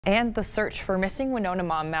And the search for missing Winona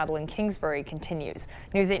mom Madeline Kingsbury continues.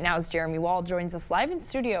 News 8 Now's Jeremy Wall joins us live in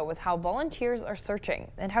studio with how volunteers are searching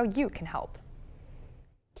and how you can help.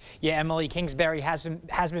 Yeah, Emily Kingsbury has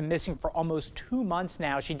been missing for almost 2 months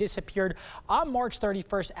now. She disappeared on March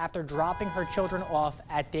 31st after dropping her children off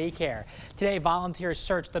at daycare. Today, volunteers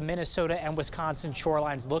searched the Minnesota and Wisconsin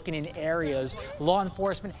shorelines, looking in areas law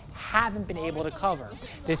enforcement haven't been able to cover.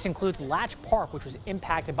 This includes Latch Park, which was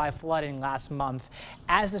impacted by flooding last month.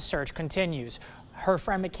 As the search continues, her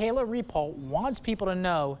friend Michaela Repo wants people to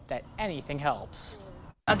know that anything helps.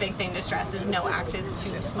 A big thing to stress is no act is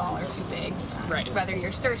too small or too big. Right. Whether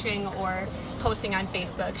you're searching or posting on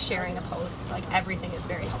Facebook, sharing a post, like everything is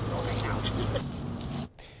very helpful right now.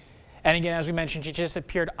 And again, as we mentioned, she just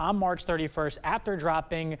appeared on March 31st after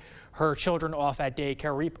dropping her children off at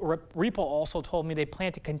daycare. Repo also told me they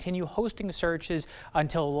plan to continue hosting searches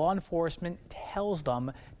until law enforcement tells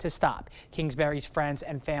them to stop. Kingsbury's friends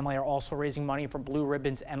and family are also raising money for blue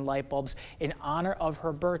ribbons and light bulbs in honor of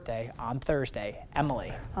her birthday on Thursday.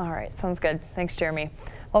 Emily. All right, sounds good. Thanks, Jeremy.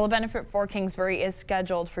 Well, a benefit for Kingsbury is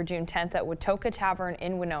scheduled for June 10th at Watoka Tavern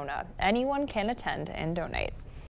in Winona. Anyone can attend and donate.